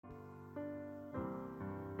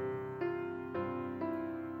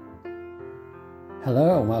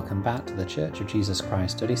Hello and welcome back to the Church of Jesus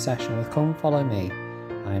Christ study session with Come Follow Me.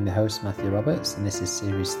 I am your host Matthew Roberts and this is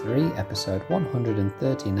Series 3, Episode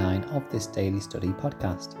 139 of this daily study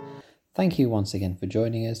podcast. Thank you once again for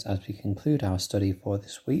joining us as we conclude our study for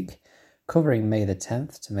this week, covering May the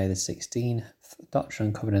 10th to May the 16th, Doctrine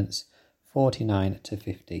and Covenants 49 to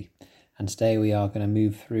 50. And today we are going to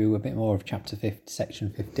move through a bit more of chapter 50,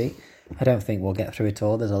 section 50. I don't think we'll get through it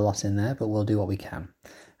all, there's a lot in there, but we'll do what we can.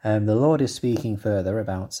 The Lord is speaking further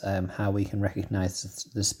about how we can recognise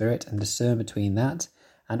the Spirit and discern between that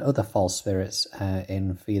and other false spirits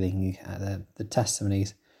in feeling the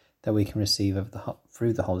testimonies that we can receive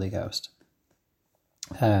through the Holy Ghost.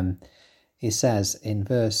 He says in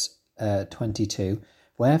verse 22,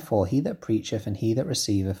 "Wherefore he that preacheth and he that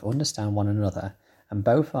receiveth understand one another, and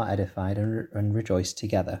both are edified and rejoice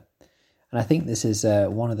together." And I think this is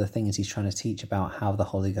one of the things he's trying to teach about how the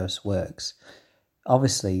Holy Ghost works.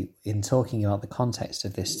 Obviously, in talking about the context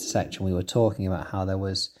of this section, we were talking about how there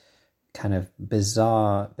was kind of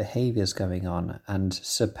bizarre behaviours going on, and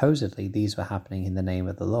supposedly these were happening in the name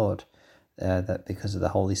of the Lord, that because of the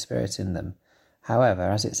Holy Spirit in them. However,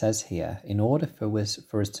 as it says here, in order for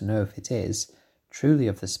us to know if it is truly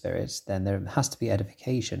of the Spirit, then there has to be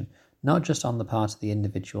edification, not just on the part of the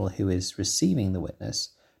individual who is receiving the witness,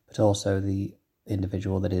 but also the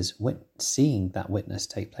individual that is seeing that witness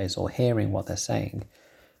take place or hearing what they're saying.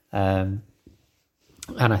 And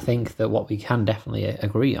I think that what we can definitely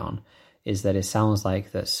agree on is that it sounds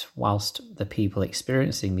like that whilst the people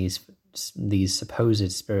experiencing these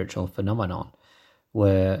supposed spiritual phenomenon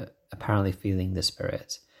were apparently feeling the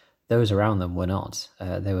Spirit, those around them were not.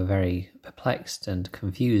 They were very perplexed and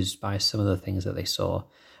confused by some of the things that they saw.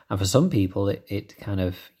 And for some people, it kind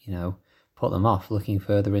of, put them off looking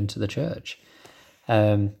further into the church.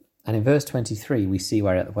 And in verse 23, we see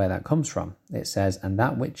where that comes from. It says, "And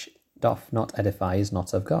that which doth not edify is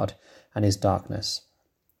not of God, and is darkness.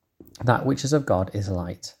 That which is of God is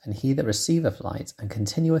light. And he that receiveth light, and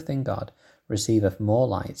continueth in God, receiveth more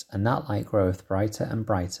light, and that light groweth brighter and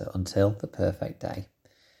brighter until the perfect day."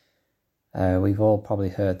 We've all probably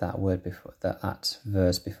heard that word before, that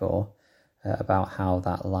verse before, about how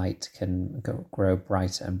that light can grow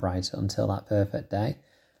brighter and brighter until that perfect day.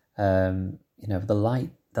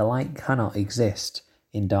 The light cannot exist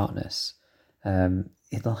in darkness.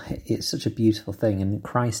 It's such a beautiful thing, and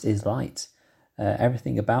Christ is light.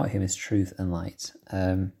 Everything about him is truth and light.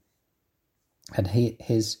 And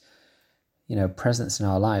his presence in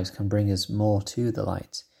our lives can bring us more to the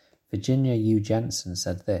light. Virginia U. Jensen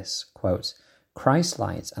said this, quote, "Christ's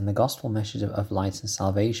light and the gospel message of light and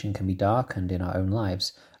salvation can be darkened in our own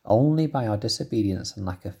lives only by our disobedience and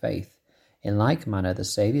lack of faith. In like manner, the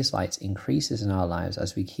Saviour's light increases in our lives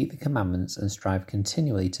as we keep the commandments and strive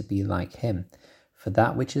continually to be like him, for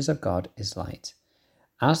that which is of God is light.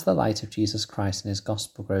 As the light of Jesus Christ and his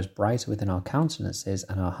gospel grows brighter within our countenances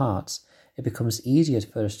and our hearts, it becomes easier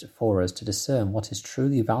for us to discern what is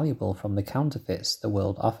truly valuable from the counterfeits the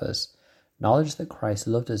world offers. Knowledge that Christ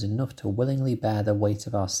loved us enough to willingly bear the weight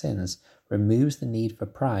of our sins removes the need for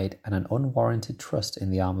pride and an unwarranted trust in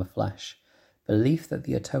the arm of flesh. Belief that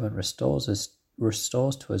the atonement restores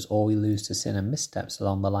to us all we lose to sin and missteps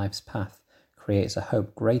along the life's path creates a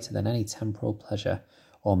hope greater than any temporal pleasure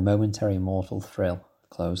or momentary mortal thrill."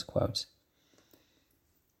 Close quote.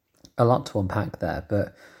 A lot to unpack there,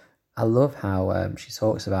 but I love how she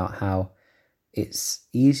talks about how it's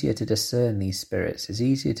easier to discern these spirits. It's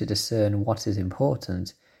easier to discern what is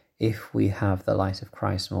important if we have the light of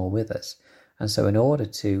Christ more with us. And so in order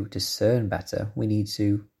to discern better, we need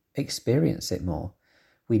to experience it more.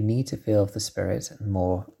 We need to feel the Spirit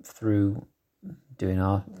more through doing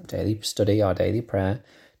our daily study, our daily prayer,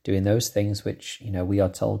 doing those things which we are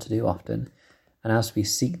told to do often. And as we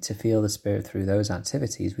seek to feel the Spirit through those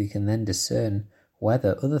activities, we can then discern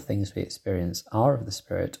whether other things we experience are of the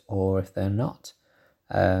Spirit or if they're not.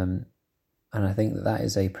 And I think that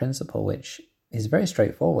is a principle which is very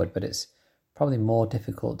straightforward, but it's probably more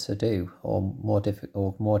difficult to do or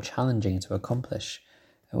more challenging to accomplish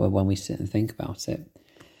when we sit and think about it.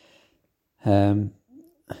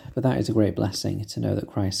 But that is a great blessing to know that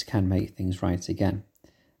Christ can make things right again.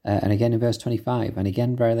 And again in verse 25, "And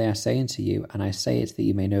again verily I say unto you, and I say it that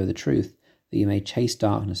you may know the truth, that you may chase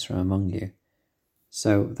darkness from among you."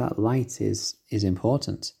 So that light is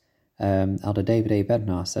important. Elder David A.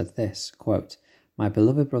 Bednar said this, quote, "My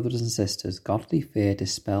beloved brothers and sisters, godly fear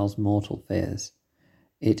dispels mortal fears.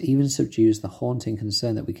 It even subdues the haunting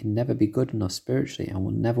concern that we can never be good enough spiritually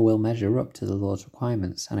and never will measure up to the Lord's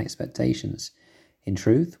requirements and expectations. In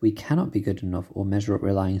truth, we cannot be good enough or measure up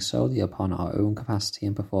relying solely upon our own capacity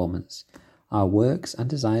and performance. Our works and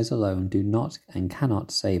desires alone do not and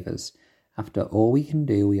cannot save us. After all we can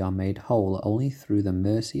do, we are made whole only through the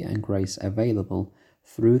mercy and grace available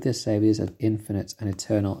through the Saviour's infinite and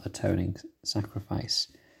eternal atoning sacrifice."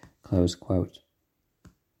 Close quote.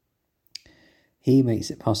 He makes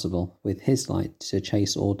it possible with his light to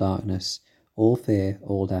chase all darkness, all fear,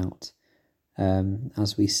 all doubt.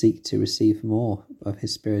 As we seek to receive more of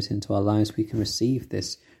his Spirit into our lives, we can receive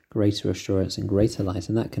this greater assurance and greater light,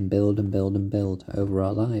 and that can build and build and build over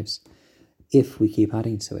our lives if we keep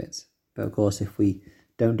adding to it. But of course, if we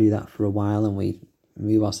don't do that for a while and we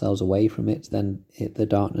move ourselves away from it, then the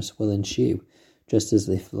darkness will ensue. Just as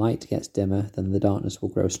if light gets dimmer, then the darkness will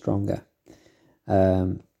grow stronger.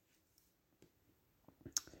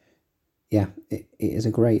 It is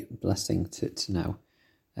a great blessing to know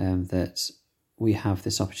that we have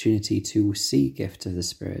this opportunity to see gift of the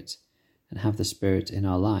Spirit and have the Spirit in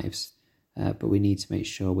our lives, but we need to make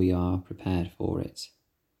sure we are prepared for it.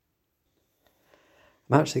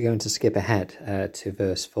 I'm actually going to skip ahead to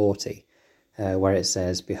verse 40, where it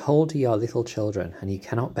says, "Behold, ye are little children, and ye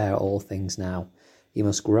cannot bear all things now. You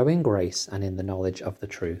must grow in grace and in the knowledge of the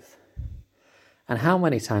truth." And how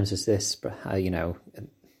many times has this,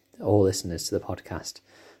 all listeners to the podcast,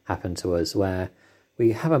 happened to us, where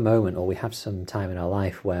we have a moment or we have some time in our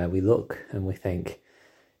life where we look and we think,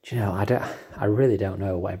 I really don't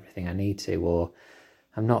know everything I need to, or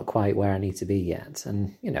I'm not quite where I need to be yet.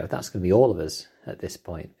 And, that's going to be all of us at this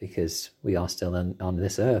point, because we are still on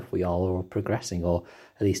this earth. We all are progressing, or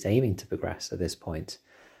at least aiming to progress at this point.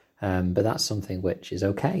 But that's something which is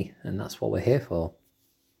okay, and that's what we're here for.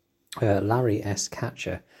 Larry S.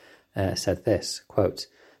 Catcher said this, quote,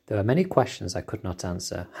 "There are many questions I could not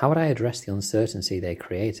answer. How would I address the uncertainty they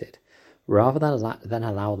created? Rather than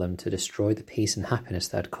allow them to destroy the peace and happiness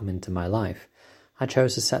that had come into my life, I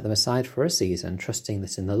chose to set them aside for a season, trusting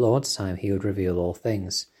that in the Lord's time he would reveal all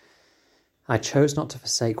things. I chose not to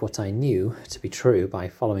forsake what I knew to be true by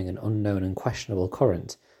following an unknown and questionable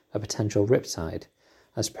current, a potential riptide.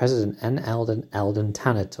 As President N. Eldon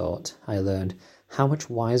Tanner taught, I learned how much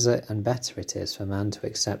wiser and better it is for man to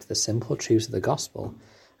accept the simple truths of the gospel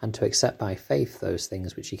and to accept by faith those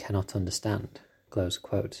things which he cannot understand." Close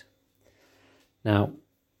quote. Now,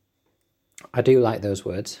 I do like those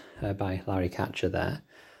words by Larry Catcher there.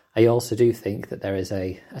 I also do think that there is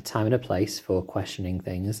a time and a place for questioning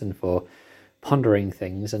things and for pondering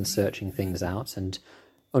things and searching things out and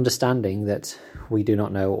understanding that we do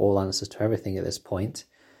not know all answers to everything at this point.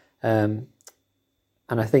 And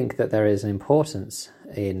I think that there is an importance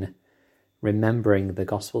in remembering the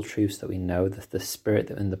gospel truths that we know, the Spirit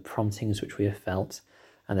and the promptings which we have felt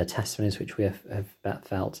and the testimonies which we have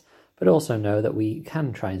felt, but also know that we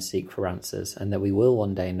can try and seek for answers and that we will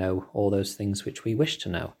one day know all those things which we wish to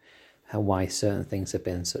know, and why certain things have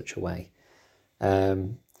been such a way.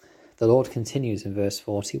 The Lord continues in verse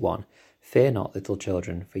 41, "Fear not, little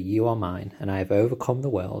children, for you are mine, and I have overcome the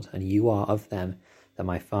world, and you are of them that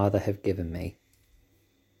my Father have given me."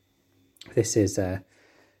 This is the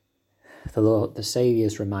Lord, the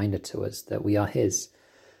Saviour's reminder to us that we are his,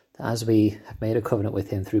 that as we have made a covenant with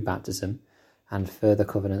him through baptism and further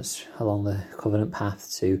covenants along the covenant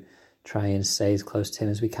path to try and stay as close to him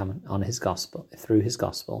as we can on his gospel, through his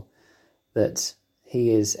gospel, that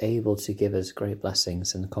he is able to give us great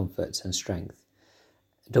blessings and comfort and strength.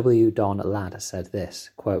 W. Don Ladd said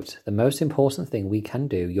this, quote, "The most important thing we can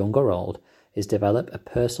do, young or old, is develop a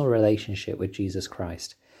personal relationship with Jesus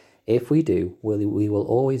Christ. If we do, we will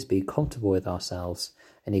always be comfortable with ourselves.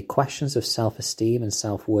 Any questions of self-esteem and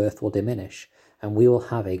self-worth will diminish, and we will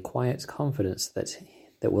have a quiet confidence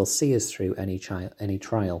that will see us through any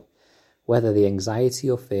trial. Whether the anxiety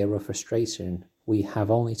or fear or frustration, we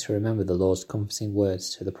have only to remember the Lord's comforting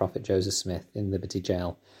words to the prophet Joseph Smith in Liberty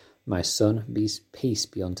Jail. 'My son, peace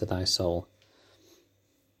be unto thy soul.'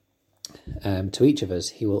 To each of us,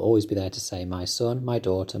 he will always be there to say, 'My son, my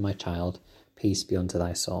daughter, my child, peace be unto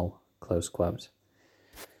thy soul.'" Close quote.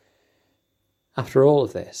 After all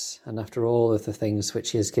of this, and after all of the things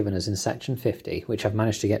which he has given us in section 50, which I've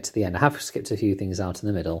managed to get to the end, I have skipped a few things out in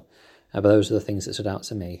the middle, but those are the things that stood out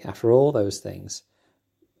to me. After all those things,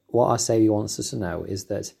 what our Saviour wants us to know is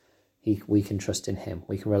that we can trust in him.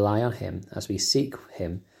 We can rely on him as we seek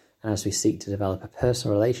him, and as we seek to develop a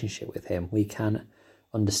personal relationship with him, we can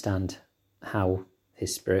understand how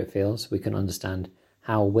his Spirit feels. We can understand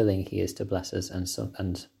how willing he is to bless us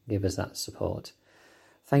and give us that support.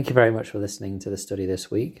 Thank you very much for listening to the study this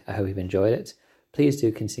week. I hope you've enjoyed it. Please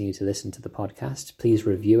do continue to listen to the podcast. Please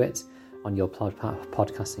review it on your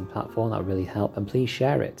podcasting platform. That would really help. And please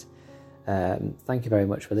share it. Thank you very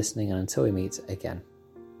much for listening. And until we meet again.